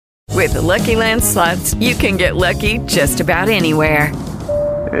With the Lucky Land Slots, you can get lucky just about anywhere.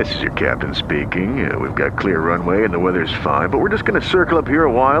 This is your captain speaking. We've got clear runway and the weather's fine, but we're just going to circle up here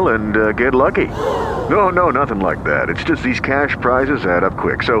a while and get lucky. No, nothing like that. It's just these cash prizes add up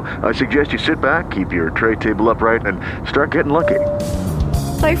quick. So I suggest you sit back, keep your tray table upright, and start getting lucky.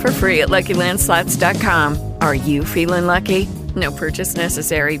 Play for free at LuckyLandSlots.com. Are you feeling lucky? No purchase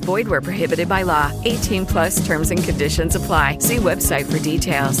necessary. Void where prohibited by law. 18+ terms and conditions apply. See website for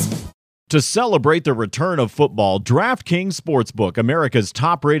details. To celebrate the return of football, DraftKings Sportsbook, America's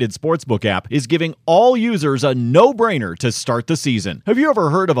top-rated sportsbook app, is giving all users a no-brainer to start the season. Have you ever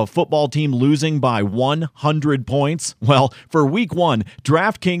heard of a football team losing by 100 points? Well, for Week 1,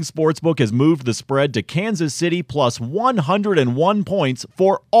 DraftKings Sportsbook has moved the spread to Kansas City plus 101 points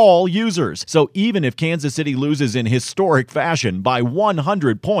for all users. So even if Kansas City loses in historic fashion by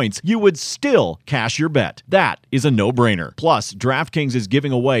 100 points, you would still cash your bet. That is a no-brainer. Plus, DraftKings is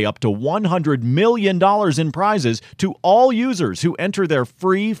giving away up to $100 million in prizes to all users who enter their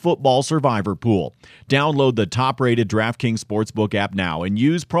free football survivor pool. Download the top-rated DraftKings Sportsbook app now and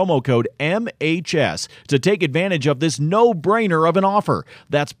use promo code MHS to take advantage of this no-brainer of an offer.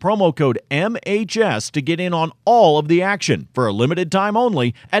 That's promo code MHS to get in on all of the action for a limited time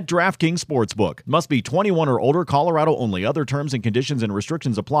only at DraftKings Sportsbook. Must be 21 or older, Colorado only. Other terms and conditions and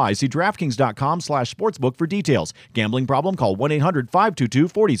restrictions apply. See DraftKings.com/sportsbook for details. Gambling problem? Call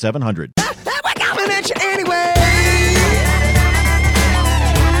 1-800-522-4700. We're coming at you anyway.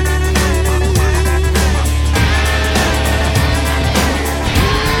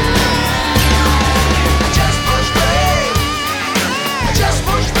 Just push play. Just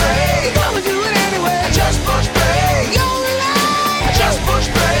push play. Gonna do it anyway. Just push play. You're alive. Just push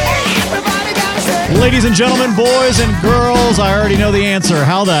play. Everybody gotta say. Ladies and gentlemen, boys and girls, I already know the answer.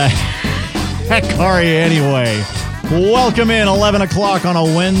 How the heck are you anyway? Welcome in, 11 o'clock on a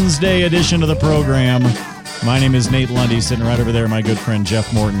Wednesday edition of the program. My name is Nate Lundy, sitting right over there, my good friend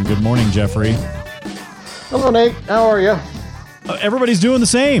Jeff Morton. Good morning, Jeffrey. Hello, Nate. How are you? Everybody's doing the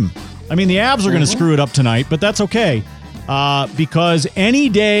same. I mean, the Avs are going to screw it up tonight, but that's okay. Because any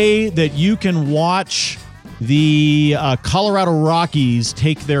day that you can watch the Colorado Rockies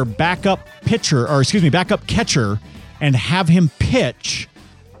take their backup catcher and have him pitch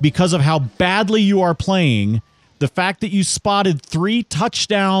because of how badly you are playing, the fact that you spotted 3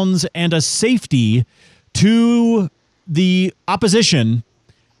 touchdowns and a safety to the opposition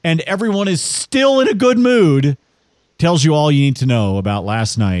and everyone is still in a good mood tells you all you need to know about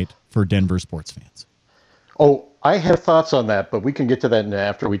last night for Denver sports fans. Oh, I have thoughts on that, but we can get to that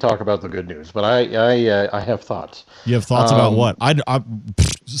after we talk about the good news. But I have thoughts. You have thoughts about what?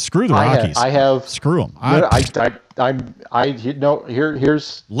 Screw the Rockies. I have. Screw them.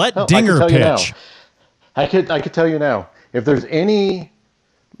 Here's. Let Dinger pitch. I could tell you now, if there's any,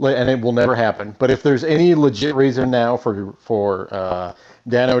 and it will never happen, but if there's any legit reason now for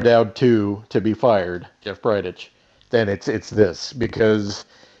Dan O'Dowd to be fired, Jeff Bridich, then it's this, because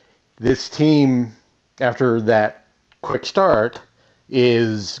this team, after that quick start,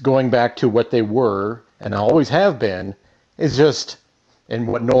 is going back to what they were and always have been, is just, and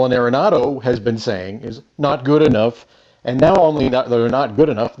what Nolan Arenado has been saying is not good enough, and now they're not good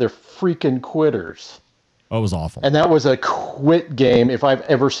enough, they're freaking quitters. Oh, it was awful. And that was a quit game if I've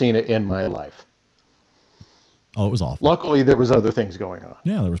ever seen it in my life. Oh, it was awful. Luckily, there was other things going on.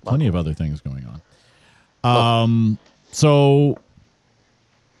 Yeah, there was plenty of other things going on. So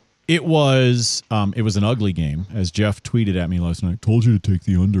it was an ugly game, as Jeff tweeted at me last night. Told you to take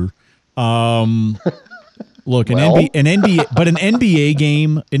the under. Look, an NBA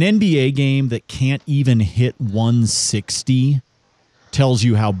game that can't even hit 160 tells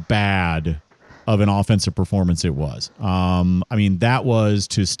you how bad of an offensive performance it was. I mean, that was,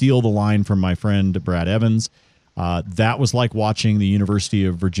 to steal the line from my friend Brad Evans, that was like watching the University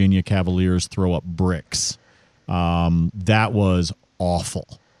of Virginia Cavaliers throw up bricks. That was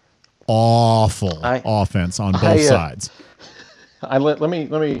awful offense on both sides. Let me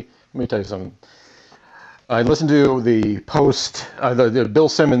tell you something. I listened to the post. The Bill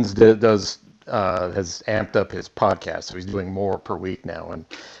Simmons has amped up his podcast, so he's doing more per week now. And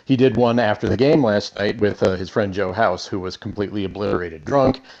he did one after the game last night with his friend Joe House, who was completely obliterated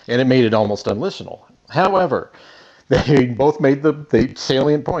drunk, and it made it almost unlistenable. However, they both made the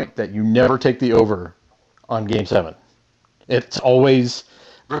salient point that you never take the over on Game 7. It's always,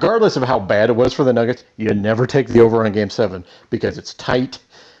 regardless of how bad it was for the Nuggets, you never take the over on Game 7 because it's tight,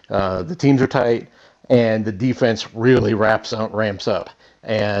 the teams are tight, and the defense really ramps up.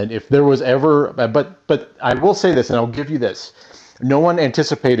 And if there was ever, but I will say this, and I'll give you this: no one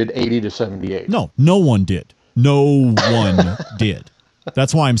anticipated 80-78. No one did. No one did.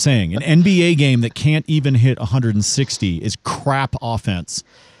 That's why I'm saying an NBA game that can't even hit 160 is crap offense.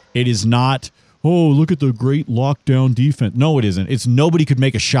 It is not, oh, look at the great lockdown defense. No, it isn't. It's nobody could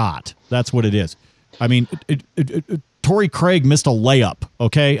make a shot. That's what it is. I mean, Torrey Craig missed a layup,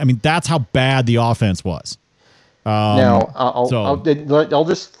 okay? I mean, that's how bad the offense was. Now, I'll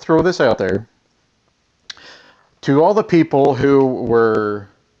just throw this out there. To all the people who were...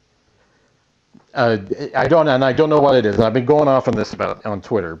 I don't know what it is. I've been going off on this on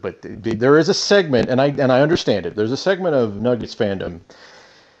Twitter, but there is a segment, and I understand it. There's a segment of Nuggets fandom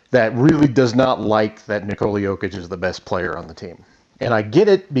that really does not like that Nikola Jokic is the best player on the team, and I get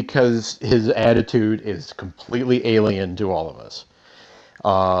it because his attitude is completely alien to all of us.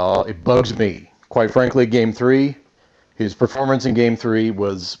 It bugs me, quite frankly. Game 3, his performance in Game 3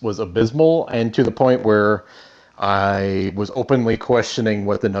 was abysmal, and to the point where I was openly questioning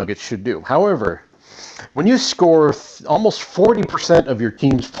what the Nuggets should do. However, when you score almost 40% of your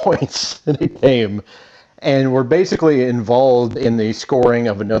team's points in a game, and we're basically involved in the scoring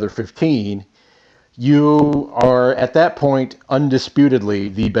of another 15, you are at that point undisputedly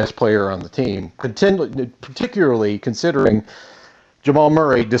the best player on the team, particularly considering Jamal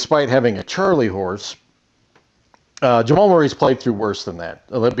Murray, despite having a Charlie horse, Jamal Murray's played through worse than that.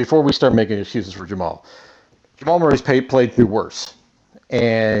 Before we start making excuses for Jamal Murray's played through worse,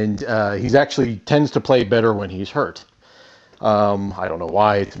 and he's actually tends to play better when he's hurt. I don't know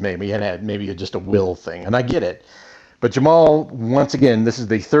why. It's maybe just a will thing, and I get it. But Jamal, once again, this is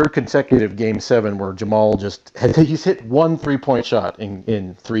the third consecutive Game 7 where Jamal he's hit one 3-point shot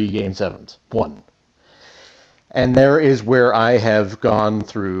in 3 Game 7s. One. And there is where I have gone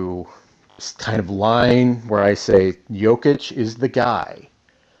through this kind of line where I say Jokic is the guy,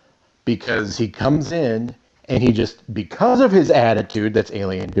 because he comes in and he just, because of his attitude that's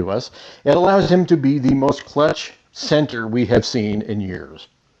alien to us, it allows him to be the most clutch center we have seen in years.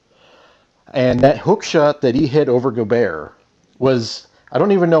 And that hook shot that he hit over Gobert was, I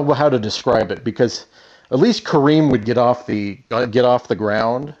don't even know how to describe it, because at least Kareem would get off the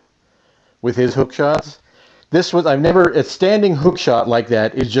ground with his hook shots. A standing hook shot like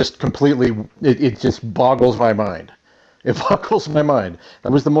that is just completely, it just boggles my mind. It boggles my mind.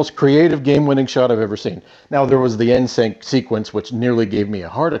 That was the most creative game-winning shot I've ever seen. Now, there was the end sequence, which nearly gave me a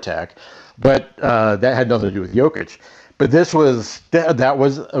heart attack, but that had nothing to do with Jokic. But that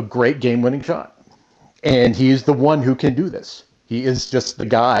was a great game-winning shot. And he's the one who can do this. He is just the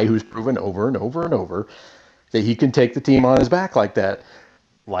guy who's proven over and over and over that he can take the team on his back like that,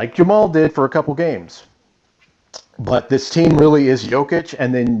 like Jamal did for a couple games. But this team really is Jokic,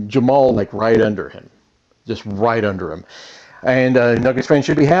 and then Jamal right under him. Just right under him. And Nuggets fans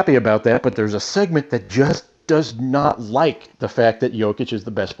should be happy about that, but there's a segment that just does not like the fact that Jokic is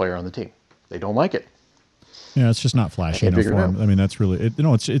the best player on the team. They don't like it. Yeah, it's just not flashy enough for them. I mean, that's really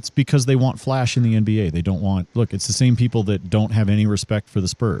it's because they want flash in the NBA. They don't want, look, it's the same people that don't have any respect for the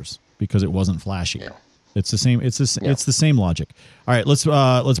Spurs because it wasn't flashy. Yeah. It's the same. It's the same logic. All right, let's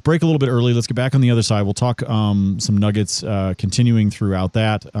break a little bit early. Let's get back on the other side. We'll talk some Nuggets continuing throughout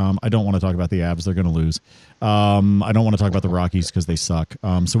that. I don't want to talk about the Avs; they're going to lose. I don't want to talk about the Rockies because they suck.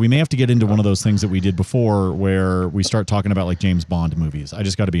 So we may have to get into one of those things that we did before, where we start talking about like James Bond movies. I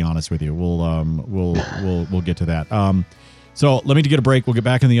just got to be honest with you. We'll get to that. So let me get a break. We'll get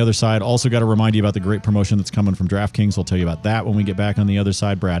back on the other side. Also got to remind you about the great promotion that's coming from DraftKings. We'll tell you about that when we get back on the other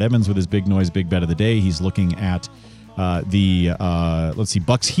side. Brad Evans with his Big Noise, Big Bet of the Day. He's looking at the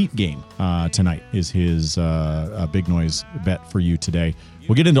Bucks Heat game tonight is his Big Noise bet for you today.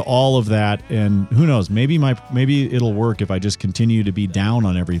 We'll get into all of that, and who knows, maybe it'll work if I just continue to be down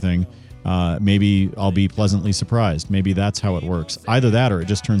on everything. Maybe I'll be pleasantly surprised. Maybe that's how it works. Either that or it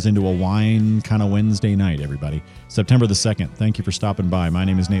just turns into a wine kind of Wednesday night, everybody. September the 2nd. Thank you for stopping by. My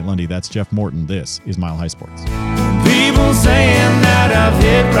name is Nate Lundy. That's Jeff Morton. This is Mile High Sports. People saying that I've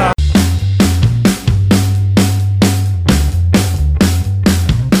hit rock.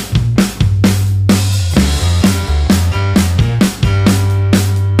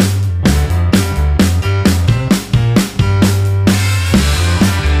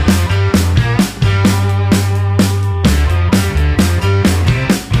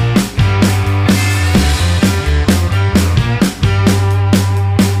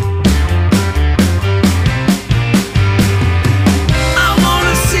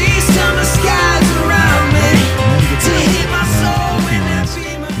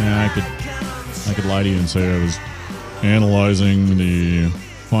 And say I was analyzing the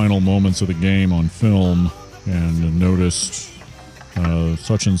final moments of the game on film and noticed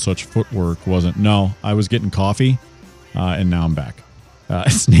such and such footwork wasn't. No, I was getting coffee, and now I'm back.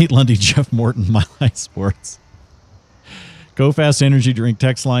 It's Nate Lundy, Jeff Morton, Mile High Sports. Go Fast Energy Drink.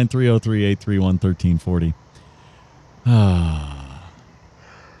 Text line 303-831-1340. How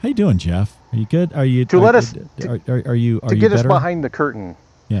you doing, Jeff? Are you good? Are you To let us are you to get us better? behind the curtain?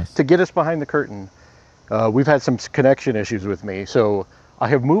 Yes. To get us behind the curtain, we've had some connection issues with me, so I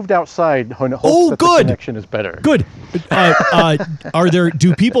have moved outside in hopes that the connection is better. Good.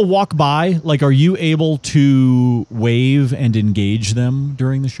 Do people walk by? Like, are you able to wave and engage them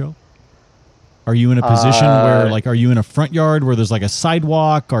during the show? Are you in a position where, like, are you in a front yard where there's like a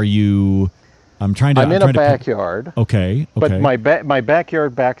sidewalk? Are you? I'm in a backyard. Okay. But my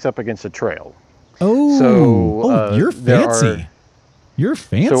backyard backs up against a trail. Oh, you're fancy. You're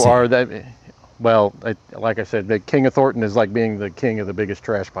fancy. Well, like I said, the King of Thornton is like being the king of the biggest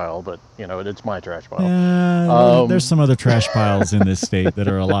trash pile, but it's my trash pile. There's some other trash piles in this state that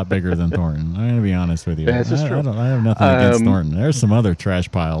are a lot bigger than Thornton. I'm gonna be honest with you. This is true. I have nothing against Thornton. There's some other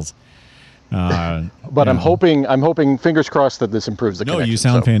trash piles. But I'm hoping, fingers crossed, that this improves the connection. No,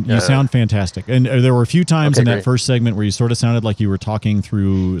 you sound fantastic. And there were a few times in that first segment where you sort of sounded like you were talking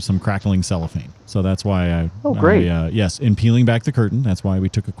through some crackling cellophane. So that's why great. Yes, in peeling back the curtain, that's why we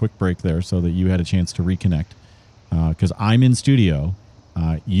took a quick break there so that you had a chance to reconnect. Because I'm in studio,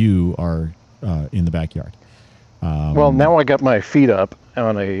 you are in the backyard. Well, now I got my feet up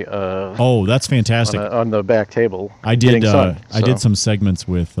on that's fantastic on the back table. I did some segments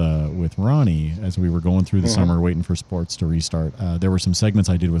with Ronnie as we were going through the summer waiting for sports to restart. There were some segments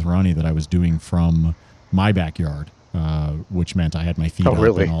I did with Ronnie that I was doing from my backyard, which meant I had my feet up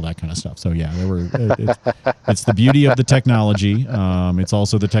and all that kind of stuff. So yeah, it's the beauty of the technology. It's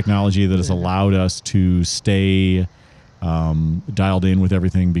also the technology that has allowed us to stay dialed in with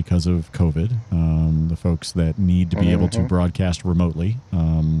everything because of COVID. The folks that need to be able to broadcast remotely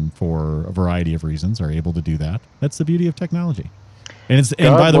for a variety of reasons are able to do that. That's the beauty of technology. And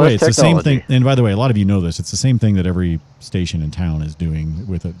by the way, it's the same thing. And by the way, a lot of you know this. It's the same thing that every station in town is doing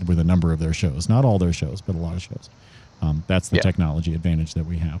with a number of their shows. Not all their shows, but a lot of shows. That's the technology advantage that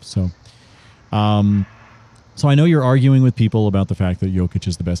we have. So I know you're arguing with people about the fact that Jokic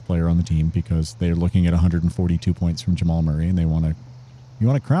is the best player on the team because they're looking at 142 points from Jamal Murray and you want to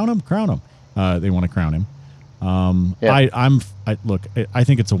crown him? Crown him. They want to crown him. Look, I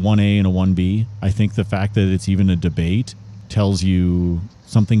think it's a 1A and a 1B. I think the fact that it's even a debate tells you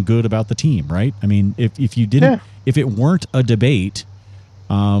something good about the team, right? I mean, if it weren't a debate,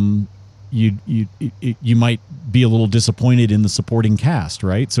 you might be a little disappointed in the supporting cast,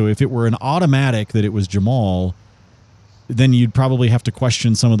 right? So if it were an automatic that it was Jamal, then you'd probably have to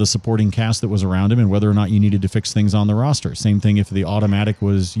question some of the supporting cast that was around him and whether or not you needed to fix things on the roster. Same thing if the automatic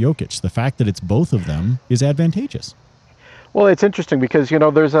was Jokic. The fact that it's both of them is advantageous. Well, it's interesting because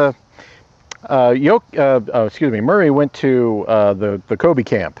there's a Murray went to the Kobe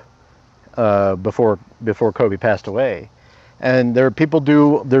camp before Kobe passed away. And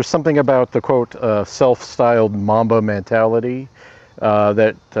there's something about the, quote, self-styled Mamba mentality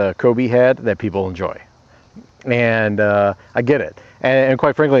that Kobe had that people enjoy. And I get it. And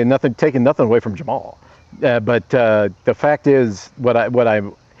quite frankly, taking nothing away from Jamal. But the fact is,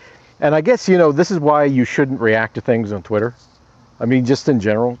 and I guess, this is why you shouldn't react to things on Twitter. I mean, just in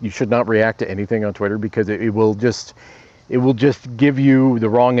general, you should not react to anything on Twitter because it will just give you the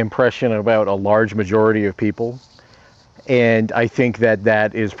wrong impression about a large majority of people. And I think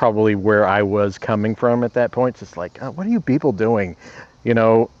that is probably where I was coming from at that point. It's just like, what are you people doing?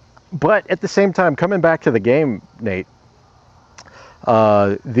 But at the same time, coming back to the game, Nate,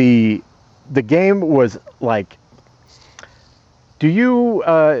 the game was like, do you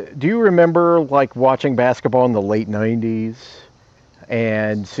remember like watching basketball in the late 90s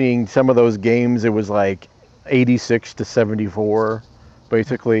and seeing some of those games? It was like 86-74,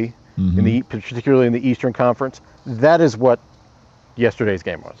 basically, particularly in the Eastern Conference. That is what yesterday's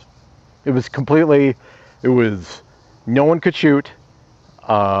game was. It was no one could shoot.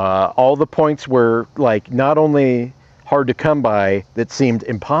 All the points were like not only hard to come by, that seemed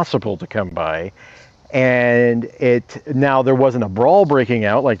impossible to come by. And now there wasn't a brawl breaking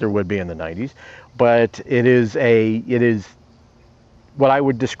out like there would be in the 90s, but it is what I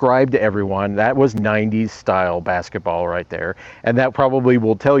would describe to everyone. That was 90s style basketball right there. And that probably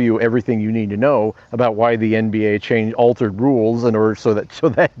will tell you everything you need to know about why the NBA altered rules in order so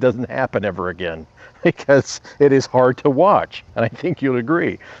that doesn't happen ever again, because it is hard to watch. And I think you'll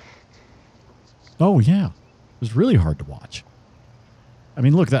agree. Oh yeah. It was really hard to watch. I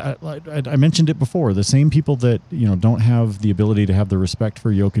mean, look, I mentioned it before. The same people that don't have the ability to have the respect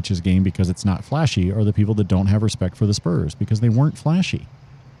for Jokic's game because it's not flashy are the people that don't have respect for the Spurs because they weren't flashy.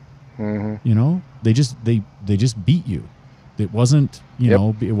 They just beat you. It wasn't,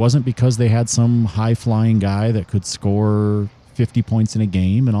 it wasn't because they had some high flying guy that could score 50 points in a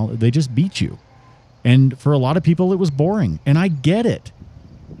game and all. They just beat you. And for a lot of people, it was boring. And I get it.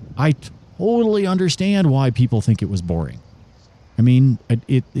 I totally understand why people think it was boring. I mean,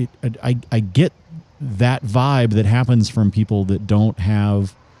 I get that vibe that happens from people that don't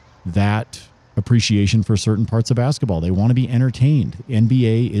have that appreciation for certain parts of basketball. They want to be entertained.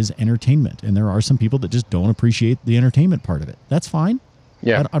 NBA is entertainment. And there are some people that just don't appreciate the entertainment part of it. That's fine.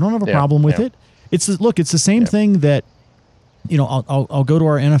 Yeah. I don't have a problem with it. It's the same thing that, I'll go to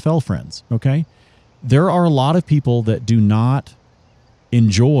our NFL friends. Okay. There are a lot of people that do not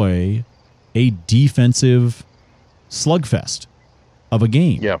enjoy a defensive slugfest of a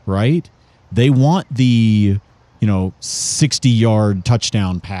game. Yeah. Right. They want the 60-yard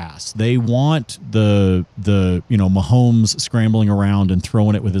touchdown pass. They want the Mahomes scrambling around and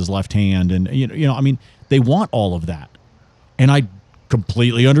throwing it with his left hand, and they want all of that. And I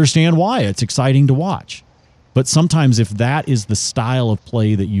completely understand why. It's exciting to watch. But sometimes if that is the style of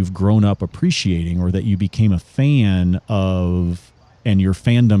play that you've grown up appreciating or that you became a fan of and your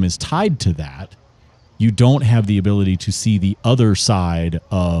fandom is tied to that, you don't have the ability to see the other side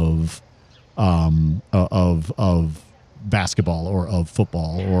of basketball or of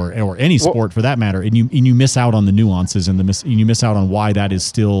football or any sport for that matter, and you miss out on the nuances and you miss out on why that is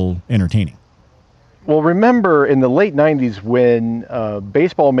still entertaining. Well, remember in the late 90s when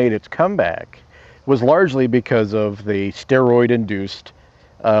baseball made its comeback was largely because of the steroid-induced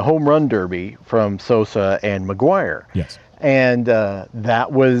home run derby from Sosa and McGuire. Yes. And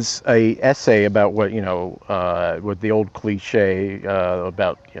that was a essay about what, with the old cliche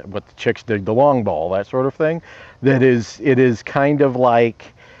about what the chicks dig the long ball, that sort of thing. It is kind of like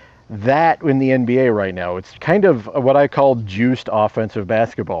that in the NBA right now. It's kind of what I call juiced offensive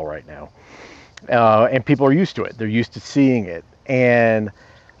basketball right now. And people are used to it. They're used to seeing it. And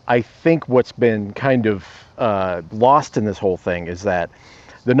I think what's been kind of lost in this whole thing is that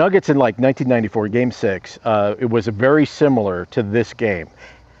the Nuggets in 1994, Game 6, it was very similar to this game.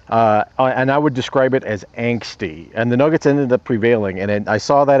 And I would describe it as angsty. And the Nuggets ended up prevailing. And I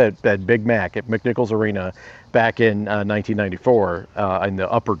saw that at Big Mac, at McNichols Arena back in 1994 in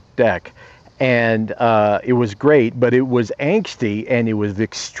the upper deck. And it was great, but it was angsty and it was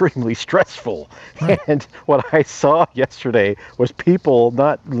extremely stressful. Right. And what I saw yesterday was people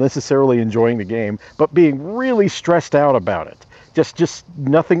not necessarily enjoying the game, but being really stressed out about it. Just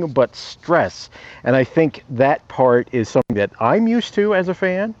nothing but stress. And I think that part is something that I'm used to as a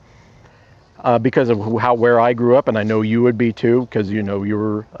fan because of where I grew up, and I know you would be too, because you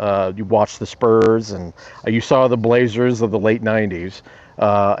watched the Spurs and you saw the Blazers of the late 90s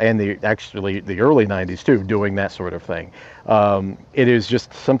and the early 90s too, doing that sort of thing. It is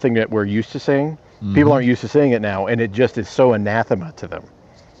just something that we're used to seeing. Mm-hmm. People aren't used to seeing it now, and it just is so anathema to them.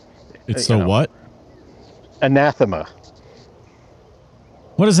 It's so what? Anathema.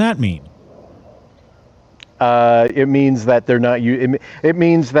 What does that mean? It means that they're not. It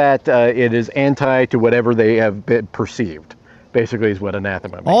means that it is anti to whatever they have been perceived. Basically, is what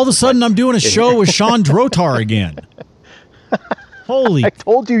anathema means. All of a sudden, I'm doing a show with Sean Drotar again. Holy! I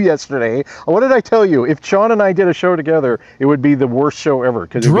told you yesterday. What did I tell you? If Sean and I did a show together, it would be the worst show ever.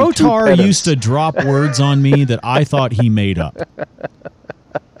 Drotar used to drop words on me that I thought he made up.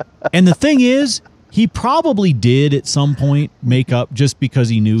 And the thing is, he probably did at some point make up just because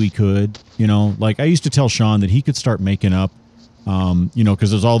he knew he could. Like I used to tell Sean that he could start making up,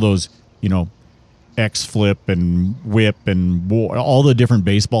 because there's all those, X flip and whip and all the different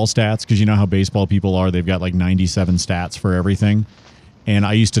baseball stats, because you know how baseball people are. They've got like 97 stats for everything. And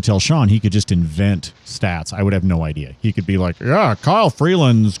I used to tell Sean he could just invent stats. I would have no idea. He could be like, yeah, Kyle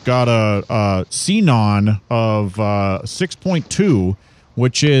Freeland's got a CNON of 6.2,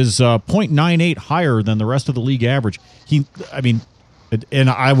 which is 0.98 higher than the rest of the league average. And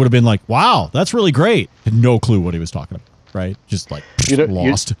I would have been like, wow, that's really great. Had no clue what he was talking about, right? Just like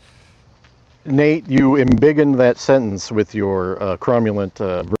lost. Nate, you embiggened that sentence with your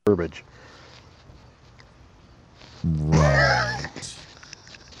cromulent verbiage. Right.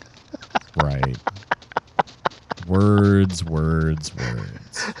 Right. Words.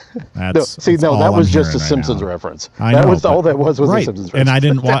 That was just a Simpsons reference. That was all that was right. a Simpsons reference. And I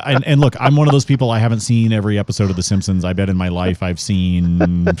didn't and look, I'm one of those people, I haven't seen every episode of The Simpsons. I bet in my life I've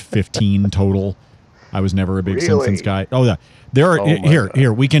seen 15 total. I was never a big Simpsons guy. Oh yeah. There are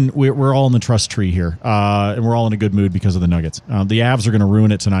we're all in the trust tree here. And we're all in a good mood because of the Nuggets. The Avs are going to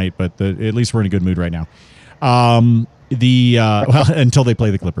ruin it tonight, but at least we're in a good mood right now. Until they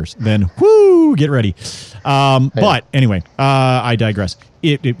play the Clippers, then get ready. But anyway, I digress.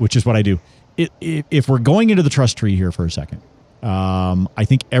 Which is what I do. if we're going into the trust tree here for a second, I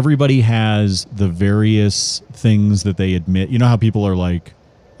think everybody has the various things that they admit. You know how people are like,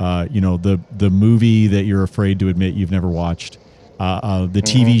 the movie that you're afraid to admit you've never watched, the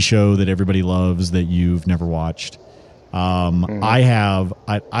TV show that everybody loves that you've never watched. I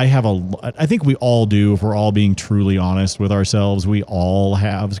think we all do, if we're all being truly honest with ourselves. We all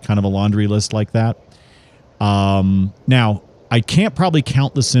have kind of a laundry list like that. Now, I can't probably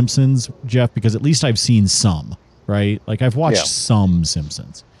count The Simpsons, Jeff, because at least I've seen some, right? Like I've watched some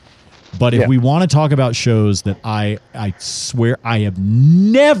Simpsons. But if we want to talk about shows that I swear I have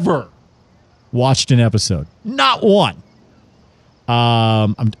never watched an episode, not one.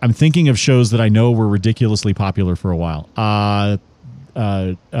 I'm thinking of shows that I know were ridiculously popular for a while.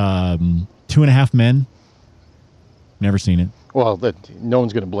 2.5 Men. Never seen it. Well, no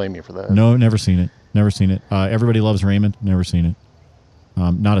one's going to blame you for that. No, never seen it. Never seen it. Everybody Loves Raymond. Never seen it.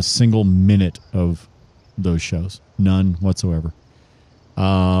 Not a single minute of those shows. None whatsoever.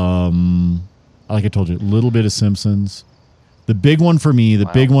 Like I told you, a little bit of Simpsons. The big one for me,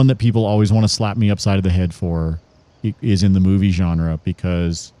 big one that people always want to slap me upside of the head for, is in the movie genre,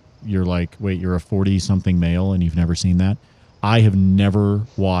 because you're like, wait, you're a 40-something male and you've never seen that? I have never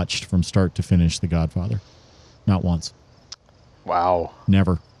watched from start to finish The Godfather. Not once. Wow.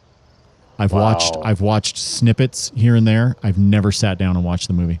 Never. I've watched snippets here and there. I've never sat down and watched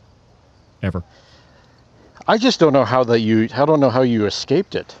the movie. Ever. I just don't know how you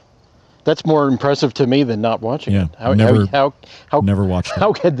escaped it. That's more impressive to me than not watching it. Never watched it.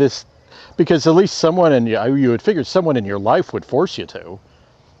 How could this? Because at least someone you would figure someone in your life would force you to.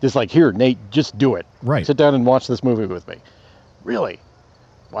 Just like, here, Nate, just do it. Right. Sit down and watch this movie with me. Really?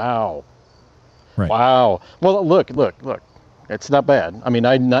 Wow. Right. Wow. Well, look. It's not bad. I mean,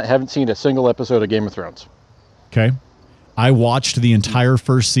 haven't seen a single episode of Game of Thrones. Okay. I watched the entire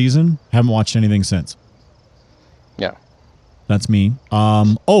first season. Haven't watched anything since. Yeah. That's me.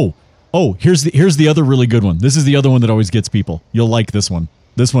 Here's the other really good one. This is the other one that always gets people. You'll like this one.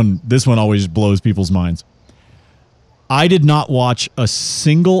 This one always blows people's minds. I did not watch a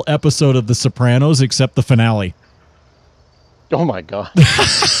single episode of The Sopranos except the finale. Oh my God.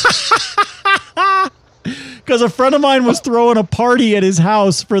 Because a friend of mine was throwing a party at his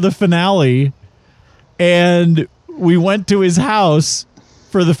house for the finale, and we went to his house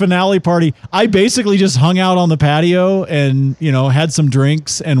for the finale party. I basically just hung out on the patio and, had some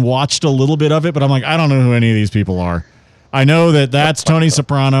drinks and watched a little bit of it, but I'm like, I don't know who any of these people are. I know that that's Tony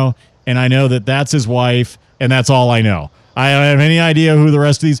Soprano, and I know that that's his wife, and that's all I know. I don't have any idea who the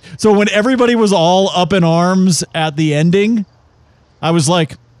rest of these. So when everybody was all up in arms at the ending, I was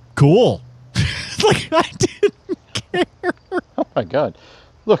like, cool. Like, I didn't care. Oh my God.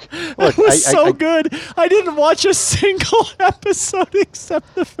 Look, it was so good. I didn't watch a single episode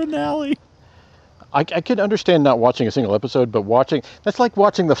except the finale. I could understand not watching a single episode, but that's like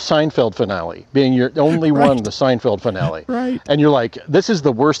watching the Seinfeld finale, being your only one in the Seinfeld finale. Right. And you're like, this is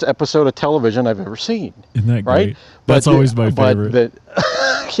the worst episode of television I've ever seen. Isn't that great? Right? That's always my favorite.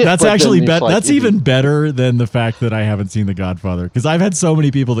 That's actually better. That's even better than the fact that I haven't seen The Godfather. Because I've had so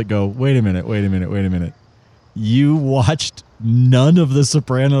many people that go, wait a minute. You watched none of The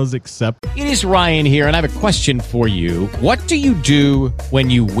Sopranos except... It is Ryan here, and I have a question for you. What do you do when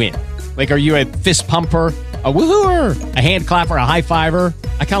you win? Like, are you a fist pumper, a woohooer, a hand clapper, a high fiver?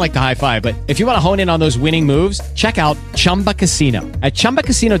 I kind of like the high five, but if you want to hone in on those winning moves, check out Chumba Casino. At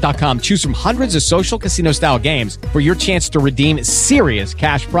ChumbaCasino.com, choose from hundreds of social casino-style games for your chance to redeem serious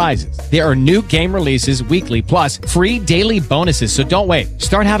cash prizes. There are new game releases weekly, plus free daily bonuses, so don't wait.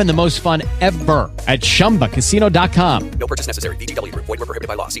 Start having the most fun ever at ChumbaCasino.com. No purchase necessary. VGW Group. Void where prohibited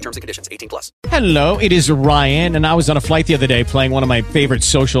by law. See terms and conditions. 18+. Hello, it is Ryan, and I was on a flight the other day playing one of my favorite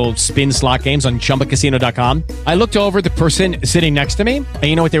social spin slot games on ChumbaCasino.com. I looked over at the person sitting next to me, and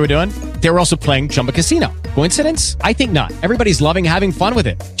you know what they were doing? They were also playing Chumba Casino. Coincidence? I think not. Everybody's loving having fun with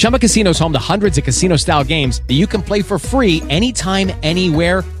it. Chumba Casino is home to hundreds of casino-style games that you can play for free anytime,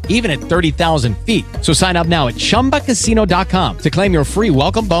 anywhere, even at 30,000 feet. So sign up now at ChumbaCasino.com to claim your free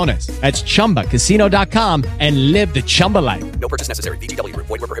welcome bonus. That's ChumbaCasino.com and live the Chumba life. No purchase necessary. VGW Group.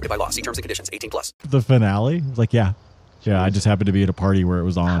 Void where prohibited by law. See terms and conditions. 18+. The finale? I was like, yeah, I just happened to be at a party where it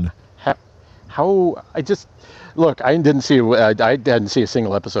was on. I didn't see a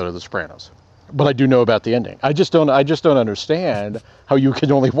single episode of The Sopranos, but I do know about the ending. I just don't understand how you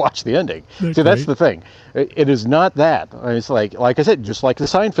can only watch the ending. That's the thing. It is not that. It's like I said, just like the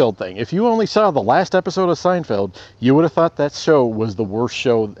Seinfeld thing. If you only saw the last episode of Seinfeld, you would have thought that show was the worst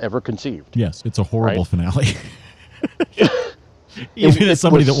show ever conceived. Yes, it's a horrible finale. Even as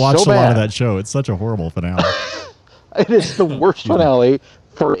somebody that watched a lot of that show, it's such a horrible finale. It is the worst finale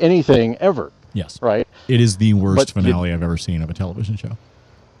for anything ever. Yes. Right. It is the worst But finale I've ever seen of a television show.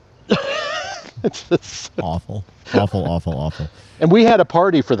 It's just, Awful. Awful, awful, awful. and we had a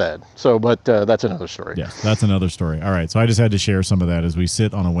party for that. So, but that's another story. Yes, that's another story. All right, so I just had to share some of that as we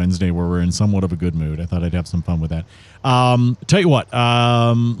sit on a Wednesday where we're in somewhat of a good mood. I thought I'd have some fun with that. Tell you what,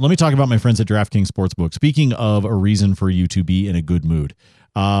 let me talk about my friends at DraftKings Sportsbook. Speaking of a reason for you to be in a good mood,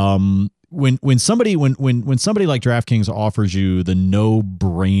 when somebody like DraftKings offers you the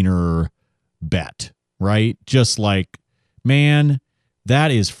no-brainer bet, right? Just like, man,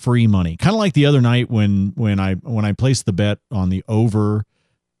 that is free money. Kind of like the other night when I placed the bet on the over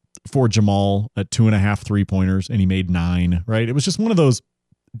for Jamal at 2.5 3-pointers and he made 9, right? It was just one of those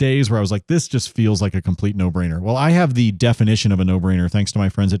days where I was like, this just feels like a complete no-brainer. Well, I have the definition of a no-brainer thanks to my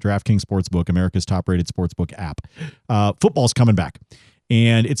friends at DraftKings Sportsbook, America's top-rated sportsbook app. Football's coming back,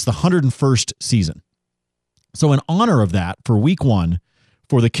 and it's the 101st season. So in honor of that, for week 1,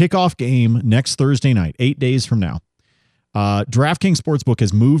 for the kickoff game next Thursday night, 8 days from now, DraftKings Sportsbook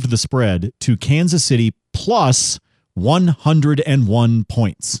has moved the spread to Kansas City plus 101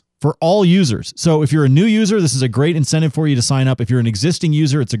 points for all users. So if you're a new user, this is a great incentive for you to sign up. If you're an existing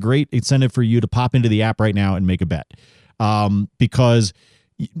user, it's a great incentive for you to pop into the app right now and make a bet. Because,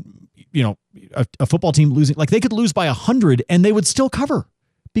 you know, a football team losing, like they could lose by 100 and they would still cover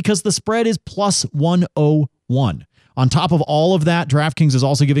because the spread is plus 101. On top of all of that, DraftKings is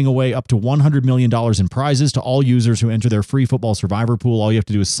also giving away up to $100 million in prizes to all users who enter their free football survivor pool. All you have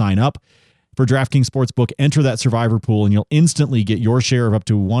to do is sign up for DraftKings Sportsbook, enter that survivor pool, and you'll instantly get your share of up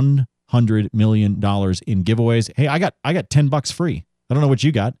to $100 million in giveaways. Hey, I got $10 free. I don't know what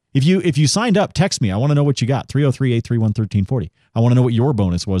you got. If you signed up, text me. I want to know what you got. 303-831-1340. I want to know what your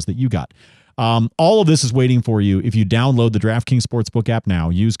bonus was that you got. All of this is waiting for you if you download the DraftKings Sportsbook app now.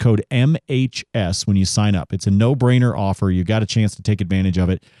 Use code MHS when you sign up. It's a no-brainer offer. You got a chance to take advantage of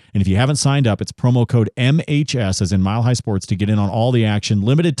it. And if you haven't signed up, it's promo code MHS, as in Mile High Sports, to get in on all the action.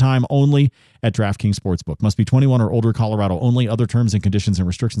 Limited time only at DraftKings Sportsbook. Must be 21 or older, Colorado only. Other terms and conditions and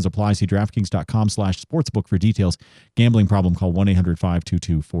restrictions apply. See DraftKings.com/sportsbook for details. Gambling problem, call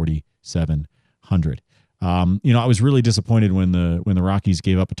 1-800-522-4700. I was really disappointed when the Rockies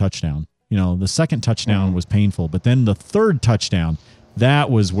gave up a touchdown. You know, the second touchdown was painful, but then the third touchdown,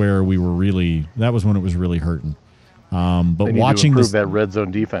 that was when it was really hurting. But they need watching to improve that red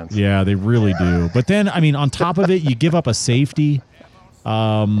zone defense. Yeah, they really do. But then, I mean, on top of it, you give up a safety. Drew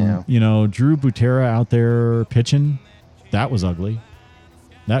Butera out there pitching, that was ugly.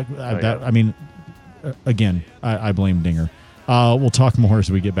 Again, I blame Dinger. We'll talk more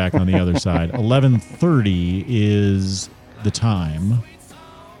as we get back on the other side. 11:30 is the time.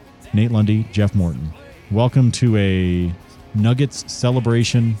 Nate Lundy, Jeff Morton. Welcome to a Nuggets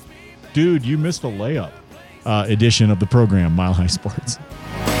celebration. Dude, you missed a layup edition of the program, Mile High Sports.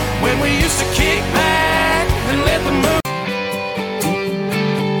 When we used to kick back and let the moon.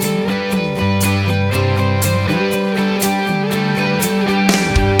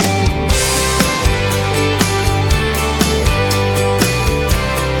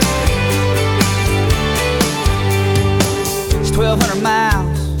 It's 1,200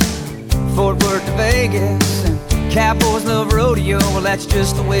 miles, Fort Worth to Vegas, and cowboys love rodeo. Well, that's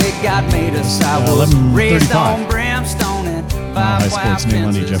just the way God made us. I was raised on brimstone and High Sports, Nate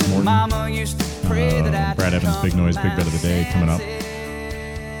Lundy, Jeff Morton. Mama used to pray that I'd Brad Evans, Big Noise, Big Bet of the Day coming up.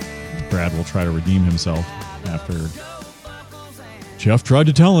 Brad will try to redeem himself after Jeff tried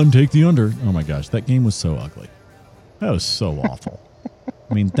to tell him, take the under. Oh my gosh, that game was so ugly. That was so awful.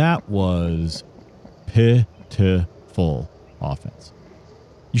 I mean, that was pitiful offense.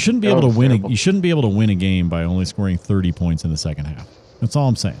 You shouldn't be able to win. You shouldn't be able to win a game by only scoring 30 points in the second half. That's all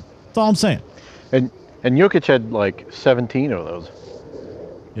I'm saying. That's all I'm saying. And Jokic had like 17 of those.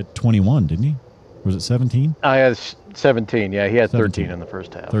 He had 21, didn't he? Was it 17? I had 17. Yeah, he had 17. 13 in the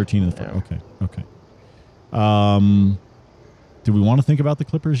first half. 13 in the first. Okay. Do we want to think about the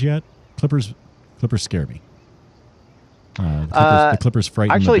Clippers yet? Clippers scare me. The Clippers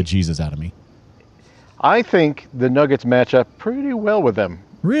frighten the bejesus out of me. I think the Nuggets match up pretty well with them.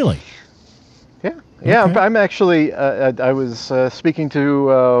 Really? Yeah. Okay. I'm actually. I was speaking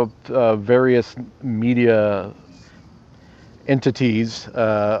to various media entities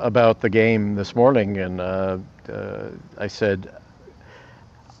about the game this morning, and I said,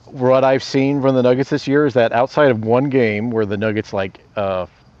 what I've seen from the Nuggets this year is that outside of one game where the Nuggets,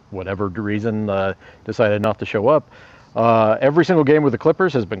 whatever reason, decided not to show up, every single game with the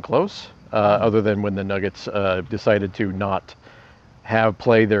Clippers has been close, other than when the Nuggets decided to not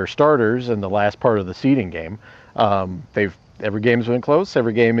play their starters in the last part of the seeding game. every game's been close.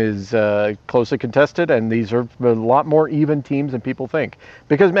 Every game is closely contested, and these are a lot more even teams than people think.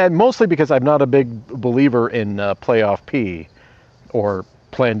 Mostly because I'm not a big believer in playoff P, or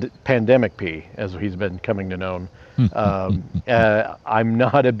pandemic P, as he's been coming to known. I'm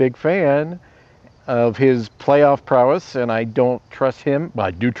not a big fan of his playoff prowess, and I don't trust him. But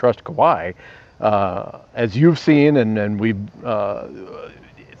I do trust Kawhi, as you've seen, and we've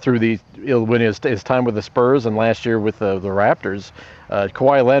through when his time with the Spurs and last year with the Raptors.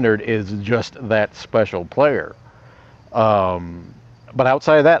 Kawhi Leonard is just that special player. But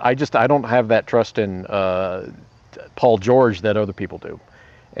outside of that, I don't have that trust in Paul George that other people do.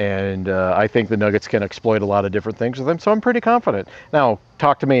 And I think the Nuggets can exploit a lot of different things with him, so I'm pretty confident. Now,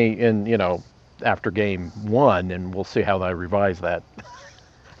 talk to me after game 1, and we'll see how I revise that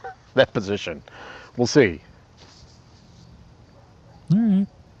that position. We'll see. All right.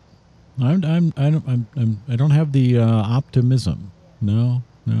 I don't have the optimism. No,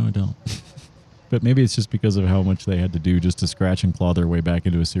 I don't. But maybe it's just because of how much they had to do just to scratch and claw their way back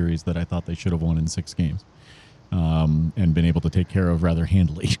into a series that I thought they should have won in 6 games. And been able to take care of rather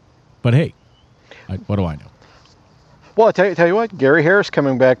handily. But hey, what do I know? Well, I tell you what, Gary Harris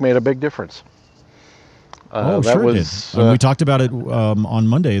coming back made a big difference. Sure did. We talked about it on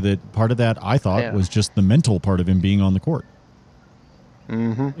Monday, that part of that, I thought, was just the mental part of him being on the court.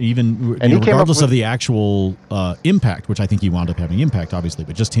 Mm-hmm. Even regardless of the actual impact, which I think he wound up having impact, obviously,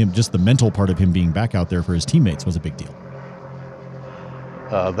 but just the mental part of him being back out there for his teammates was a big deal.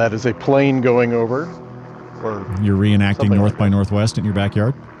 That is a plane going over. You're reenacting North by Northwest in your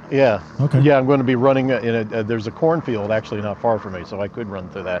backyard? Yeah. Okay. Yeah, I'm going to be running there's a cornfield actually not far from me, so I could run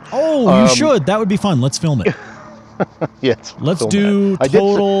through that. Oh, you should. That would be fun. Let's film it. Yes. Let's do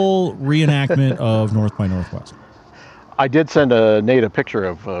total reenactment of North by Northwest. I did send Nate a picture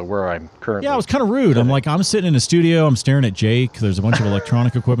of where I'm currently. Yeah, it was kind of rude. I'm sitting in a studio. I'm staring at Jake. There's a bunch of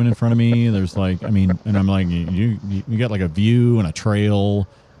electronic equipment in front of me. There's and I'm like, you got like a view and a trail.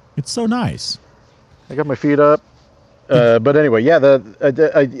 It's so nice. I got my feet up, but anyway, yeah.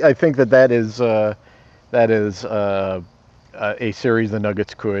 I think that is a series the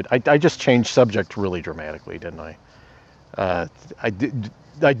Nuggets could. I just changed subject really dramatically, didn't I?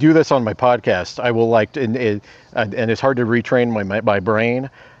 I do this on my podcast. I will and it's hard to retrain my brain.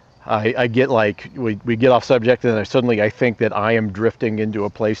 I get we get off subject, and I think that I am drifting into a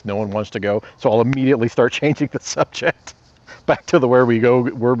place no one wants to go. So I'll immediately start changing the subject back to where we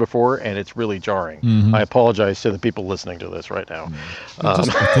were before, and it's really jarring. Mm-hmm. I apologize to the people listening to this right now.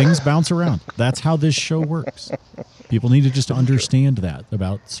 Things bounce around. That's how this show works. People need to just understand that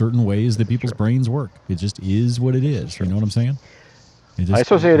about certain ways that people's brains work. It just is what it is. You know what I'm saying? I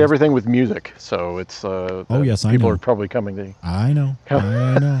associate everything with music, so it's. Yes, I know. People are probably coming to. I know.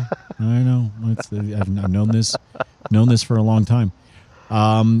 I've known this for a long time.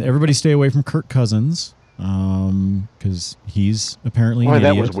 Everybody, stay away from Kirk Cousins. Because he's apparently an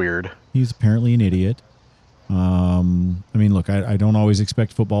idiot. That was weird. He's apparently an idiot. Look, I don't always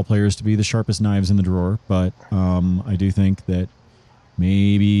expect football players to be the sharpest knives in the drawer, but I do think that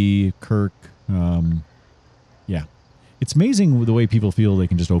maybe Kirk, it's amazing the way people feel they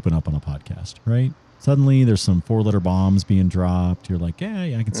can just open up on a podcast, right? Suddenly there's some 4-letter bombs being dropped. You're like,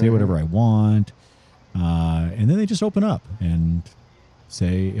 yeah, I can say whatever I want. And then they just open up and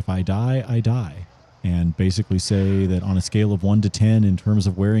say, if I die, I die. And basically say that on a scale of 1 to 10 in terms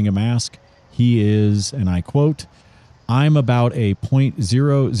of wearing a mask, he is, and I quote, I'm about a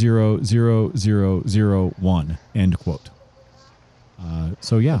 0.000001, end quote.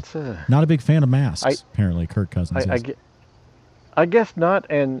 Not a big fan of masks, apparently, Kirk Cousins is. I guess not,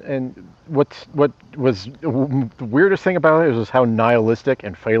 and what was the weirdest thing about it was how nihilistic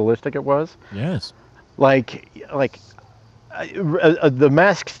and fatalistic it was. Yes. The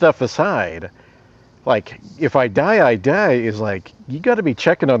mask stuff aside, if I die, I die is you got to be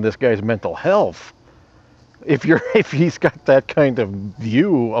checking on this guy's mental health. If he's got that kind of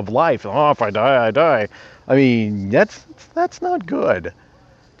view of life, if I die, I die. I mean, that's not good.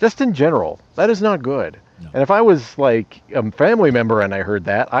 Just in general, that is not good. No. And if I was a family member and I heard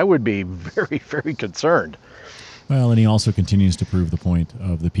that, I would be very, very concerned. Well, and he also continues to prove the point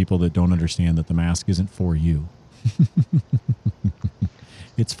of the people that don't understand that the mask isn't for you.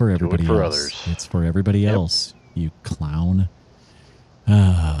 It's for everybody else. Others. It's for everybody else, you clown.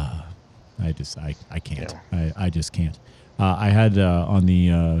 I can't. Yeah. I just can't. I had on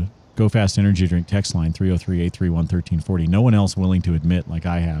the Go Fast Energy Drink text line, 303-831-1340, no one else willing to admit, like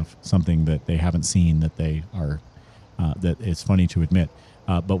I have, something that they haven't seen that they are, that it's funny to admit.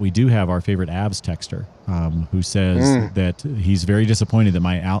 But we do have our favorite abs texter who says that he's very disappointed that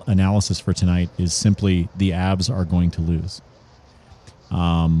my analysis for tonight is simply the abs are going to lose.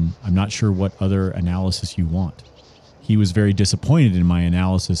 I'm not sure what other analysis you want. He was very disappointed in my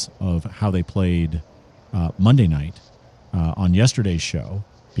analysis of how they played Monday night on yesterday's show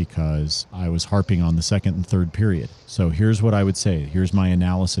because I was harping on the second and third period. So here's what I would say. Here's my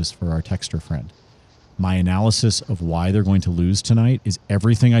analysis for our texter friend. My analysis of why they're going to lose tonight is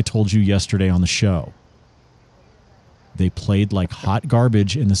everything I told you yesterday on the show. They played like hot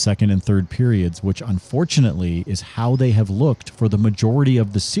garbage in the second and third periods, which unfortunately is how they have looked for the majority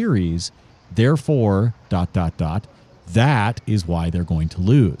of the series. Therefore, ... that is why they're going to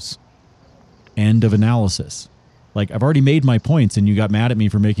lose. End of analysis. Like, I've already made my points, and you got mad at me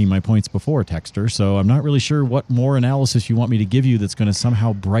for making my points before, Texter, so I'm not really sure what more analysis you want me to give you that's going to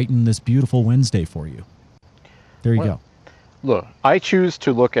somehow brighten this beautiful Wednesday for you. There you go. Look, I choose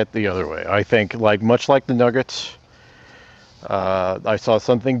to look at the other way. I think, much like the Nuggets, I saw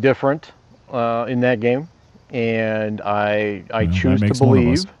something different in that game, and I choose to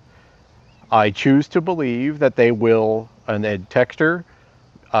believe. I choose to believe that they will. And Texter,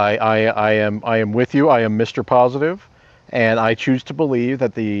 I am with you. I am Mr. Positive, and I choose to believe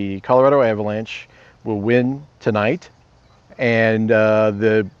that the Colorado Avalanche will win tonight, and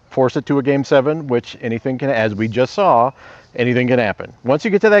force it to a Game 7, which anything can, as we just saw, anything can happen. Once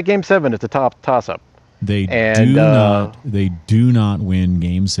you get to that Game 7, it's a toss-up. They do not win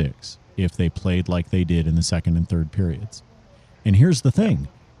Game 6 if they played like they did in the second and third periods. And here's the thing.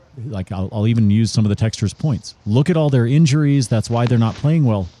 Like, I'll even use some of the texters' points. Look at all their injuries. That's why they're not playing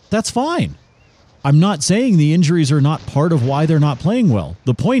well. That's fine. I'm not saying the injuries are not part of why they're not playing well.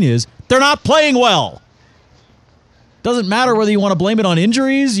 The point is, they're not playing well. Doesn't matter whether you want to blame it on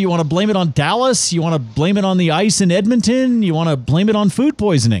injuries, you want to blame it on Dallas, you want to blame it on the ice in Edmonton, you want to blame it on food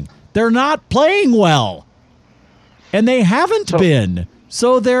poisoning. They're not playing well. And they haven't been.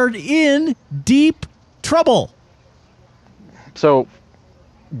 So they're in deep trouble. So,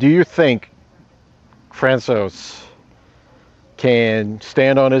 do you think Francouz can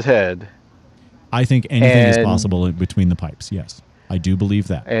stand on his head? I think anything is possible between the pipes. Yes, I do believe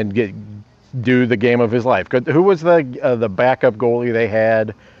that. And do the game of his life. Who was the backup goalie they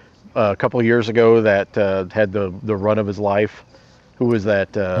had a couple of years ago that had the run of his life? Who was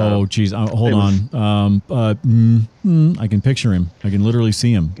that? Geez, hold on. I can picture him. I can literally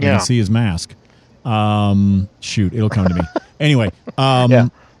see him. I can see his mask. Shoot, it'll come to me. Anyway,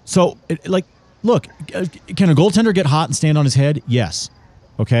 So, look, can a goaltender get hot and stand on his head? Yes.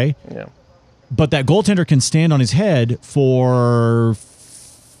 Okay? Yeah. But that goaltender can stand on his head for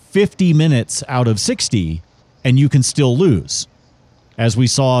 50 minutes out of 60, and you can still lose. As we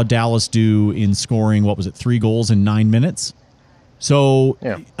saw Dallas do in scoring, 3 goals in 9 minutes? So,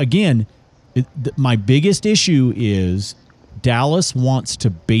 again, my biggest issue is Dallas wants to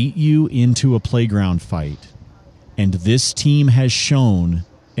bait you into a playground fight, and this team has shown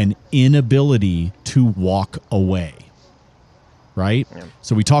an inability to walk away, right? Yeah.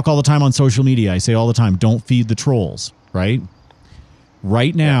 So we talk all the time on social media. I say all the time, don't feed the trolls, right?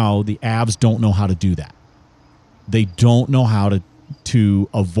 Right now, the Avs don't know how to do that. They don't know how to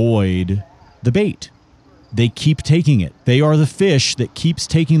avoid the bait. They keep taking it. They are the fish that keeps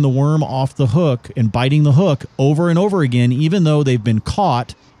taking the worm off the hook and biting the hook over and over again, even though they've been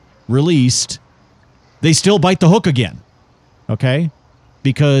caught, released, they still bite the hook again, okay?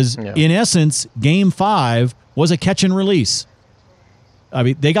 Because, in essence, Game 5 was a catch and release. I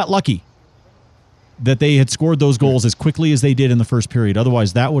mean, they got lucky that they had scored those goals as quickly as they did in the first period.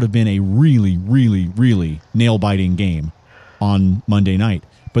 Otherwise, that would have been a really, really, really nail-biting game on Monday night.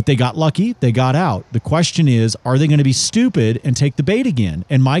 But they got lucky. They got out. The question is, are they going to be stupid and take the bait again?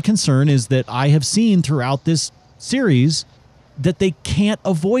 And my concern is that I have seen throughout this series that they can't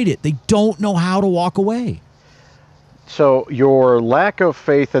avoid it. They don't know how to walk away. So your lack of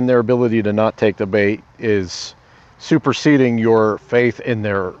faith in their ability to not take the bait is superseding your faith in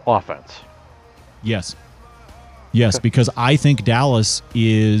their offense. Yes. Yes, because I think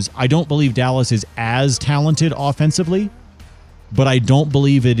I don't believe Dallas is as talented offensively, but I don't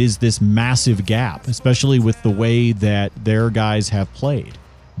believe it is this massive gap, especially with the way that their guys have played.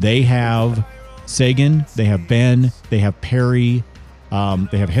 They have Sagan, they have Ben, they have Perry,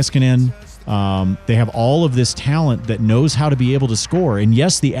 they have Heiskanen. They have all of this talent that knows how to be able to score. And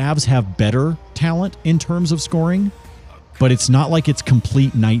yes, the Avs have better talent in terms of scoring, but it's not like it's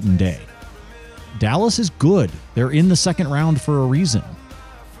complete night and day. Dallas is good. They're in the second round for a reason.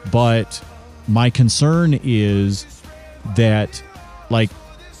 But my concern is that,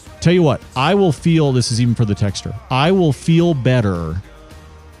 tell you what, I will feel, this is even for the texter, I will feel better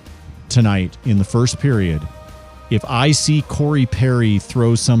tonight in the first period if I see Corey Perry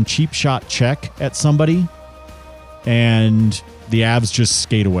throw some cheap shot check at somebody and the Avs just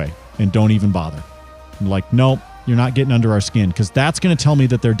skate away and don't even bother. I'm like, nope, you're not getting under our skin, because that's going to tell me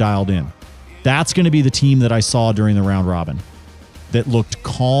that they're dialed in. That's going to be the team that I saw during the round robin that looked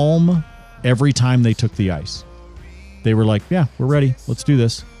calm every time they took the ice. They were like, yeah, we're ready. Let's do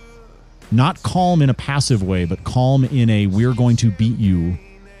this. Not calm in a passive way, but calm in a we're going to beat you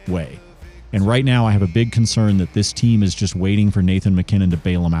way. And right now I have a big concern that this team is just waiting for Nathan McKinnon to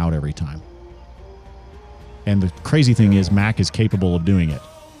bail them out every time. And the crazy thing is Mac is capable of doing it,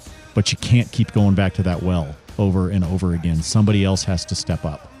 but you can't keep going back to that well over and over again. Somebody else has to step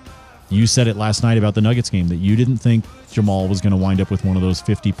up. You said it last night about the Nuggets game that you didn't think Jamal was going to wind up with one of those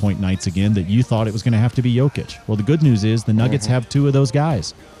 50-point nights again, that you thought it was going to have to be Jokic. Well, the good news is the Nuggets have two of those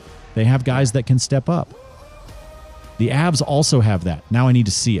guys. They have guys that can step up. The Avs also have that. Now I need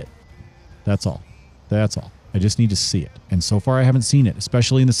to see it. That's all. That's all. I just need to see it. And so far I haven't seen it,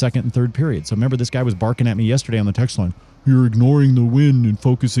 especially in the second and third period. So remember, this guy was barking at me yesterday on the text line. You're ignoring the win and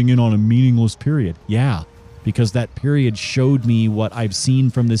focusing in on a meaningless period. Yeah, because that period showed me what I've seen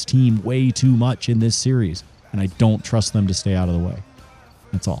from this team way too much in this series. And I don't trust them to stay out of the way.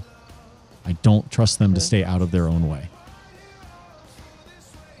 That's all. I don't trust them to stay out of their own way.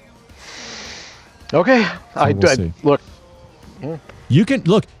 Okay. So we'll see. Look. You can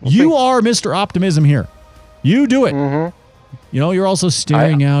look. You are Mr. Optimism here. You do it. You know, you're also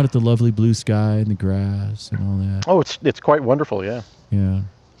staring out at the lovely blue sky and the grass and all that. Oh, it's quite wonderful. Yeah. Yeah.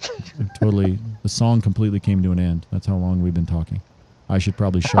 Totally. The song completely came to an end. That's how long we've been talking. I should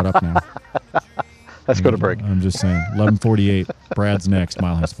probably shut up now. Let's go to break. I'm just saying. 11:48. Brad's next.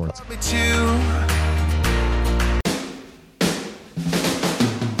 Mile High Sports.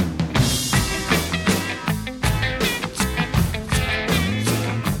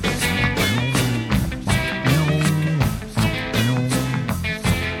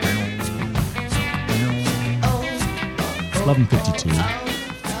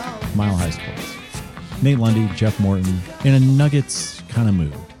 $11.52. Mile High Sports. Nate Lundy, Jeff Morton, in a Nuggets kind of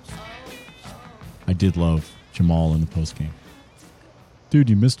mood. I did love Jamal in the postgame. Dude,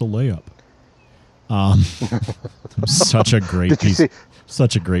 you missed a layup. Such a great piece.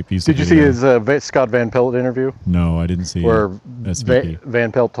 Such a great piece. Did you see his Scott Van Pelt interview? No, I didn't see where SVP.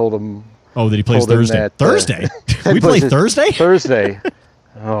 Van Pelt told him. Oh, that he plays Thursday. That, Thursday? We play Thursday? Thursday.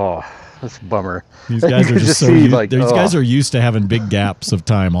 Oh, that's a bummer. These guys are just so these guys are used to having big gaps of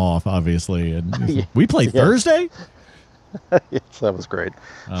time off, obviously, and we play Thursday. Yes, that was great.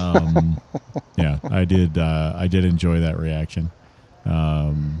 Yeah, I did enjoy that reaction,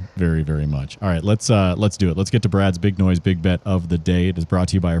 very, very much. All right, let's do it. Let's get to Brad's Big Noise Big Bet of the day. It is brought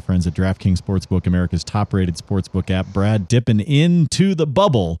to you by our friends at DraftKings Sportsbook, America's top-rated sportsbook app. Brad dipping into the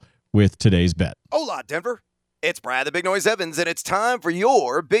bubble with today's bet. Hola, Denver. It's Brad the Big Noise Evans, and it's time for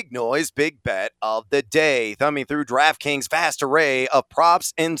your Big Noise Big Bet of the day. Thumbing through DraftKings' vast array of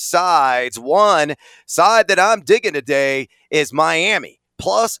props and sides. One side that I'm digging today is Miami.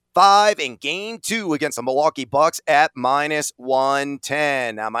 +5 in Game 2 against the Milwaukee Bucks at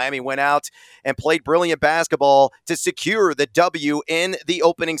 -110. Now, Miami went out and played brilliant basketball to secure the W in the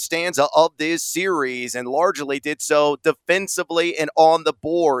opening stanza of this series, and largely did so defensively and on the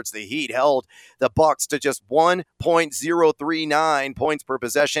boards. The Heat held the Bucks to just 1.039 points per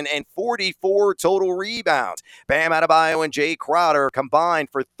possession and 44 total rebounds. Bam Adebayo and Jay Crowder combined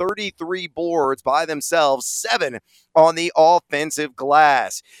for 33 boards by themselves, 7 on the offensive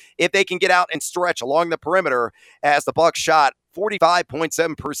glass. If they can get out and stretch along the perimeter, as the Bucks shot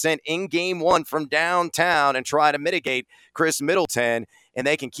 45.7% in Game 1 from downtown and try to mitigate Chris Middleton, and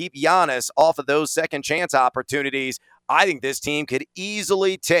they can keep Giannis off of those second chance opportunities, I think this team could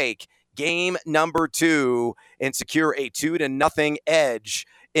easily take Game number 2 and secure a 2-0 edge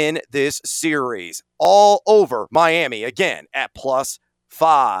in this series. All over Miami, again, at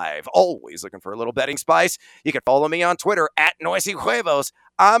 +5. Always looking for a little betting spice. You can follow me on Twitter at Noisy Huevos.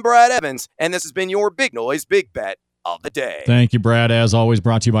 I'm Brad Evans, and this has been your Big Noise Big Bet of the day. Thank you, Brad. As always,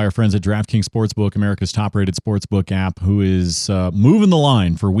 brought to you by our friends at DraftKings Sportsbook, America's top-rated sportsbook app, who is moving the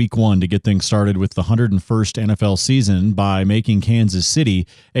line for Week 1 to get things started with the 101st NFL season by making Kansas City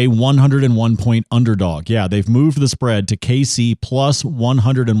a 101-point underdog. Yeah, they've moved the spread to KC plus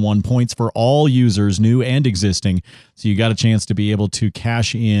 101 points for all users, new and existing. So you got a chance to be able to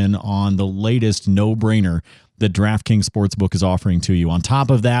cash in on the latest no-brainer that DraftKings Sportsbook is offering to you. On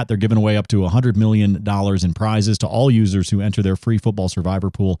top of that, they're giving away up to $100 million in prizes to all users who enter their free football survivor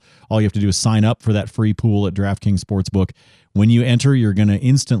pool. All you have to do is sign up for that free pool at DraftKings Sportsbook. When you enter, you're going to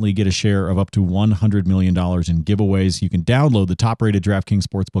instantly get a share of up to $100 million in giveaways. You can download the top-rated DraftKings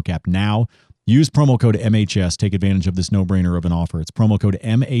Sportsbook app now. Use promo code MHS. Take advantage of this no-brainer of an offer. It's promo code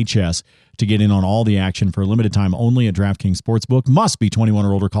MHS to get in on all the action for a limited time only at DraftKings Sportsbook. Must be 21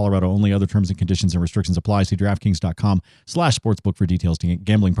 or older. Colorado only. Other terms and conditions and restrictions apply. See DraftKings.com/sportsbook for details.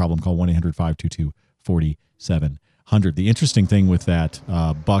 Gambling problem, call 1-800-522-4700. The interesting thing with that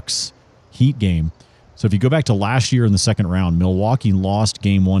Bucks Heat game, so if you go back to last year in the second round, Milwaukee lost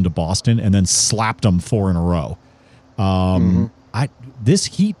game 1 to Boston and then slapped them 4 in a row. This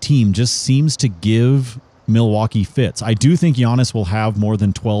Heat team just seems to give Milwaukee fits. I do think Giannis will have more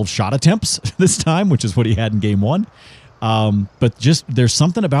than 12 shot attempts this time, which is what he had in game 1. But just there's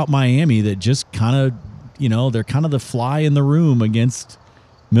something about Miami that just kind of, they're kind of the fly in the room against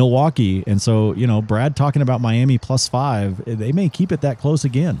Milwaukee. And so, Brad talking about Miami +5, they may keep it that close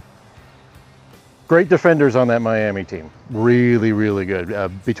again. Great defenders on that Miami team. Really, really good.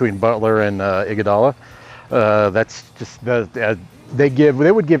 Between Butler and Iguodala. That's just they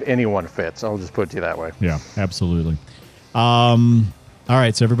would give anyone fits. I'll just put it to you that way. Yeah, absolutely. All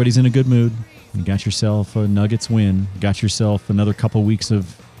right, so everybody's in a good mood. You got yourself a Nuggets win. You got yourself another couple weeks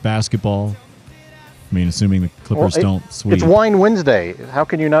of basketball. I mean, assuming the Clippers don't sweep. It's Wine Wednesday. How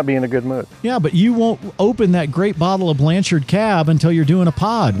can you not be in a good mood? Yeah, but you won't open that great bottle of Blanchard Cab until you're doing a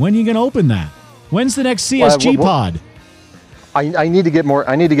pod. When are you going to open that? When's the next CSG pod? I need to get more.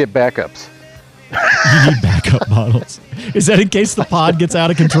 I need to get backups. You need backup bottles. Is that in case the pod gets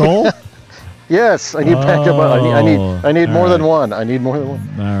out of control? Yes, I need backup. I need more than one. I need more than one.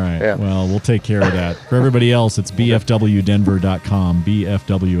 All right. Yeah. Well, we'll take care of that. For everybody else, it's bfwdenver.com.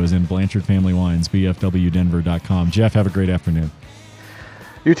 BFW as in Blanchard Family Wines. bfwdenver.com. Jeff, have a great afternoon.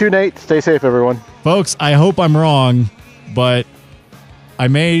 You too, Nate. Stay safe, everyone. Folks, I hope I'm wrong, but I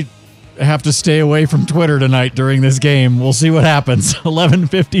may have to stay away from Twitter tonight during this game. We'll see what happens.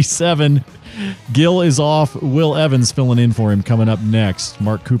 11:57. Gil is off. Will Evans filling in for him coming up next.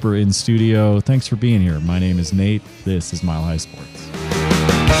 Mark Cooper in studio. Thanks for being here. My name is Nate. This is Mile High Sports.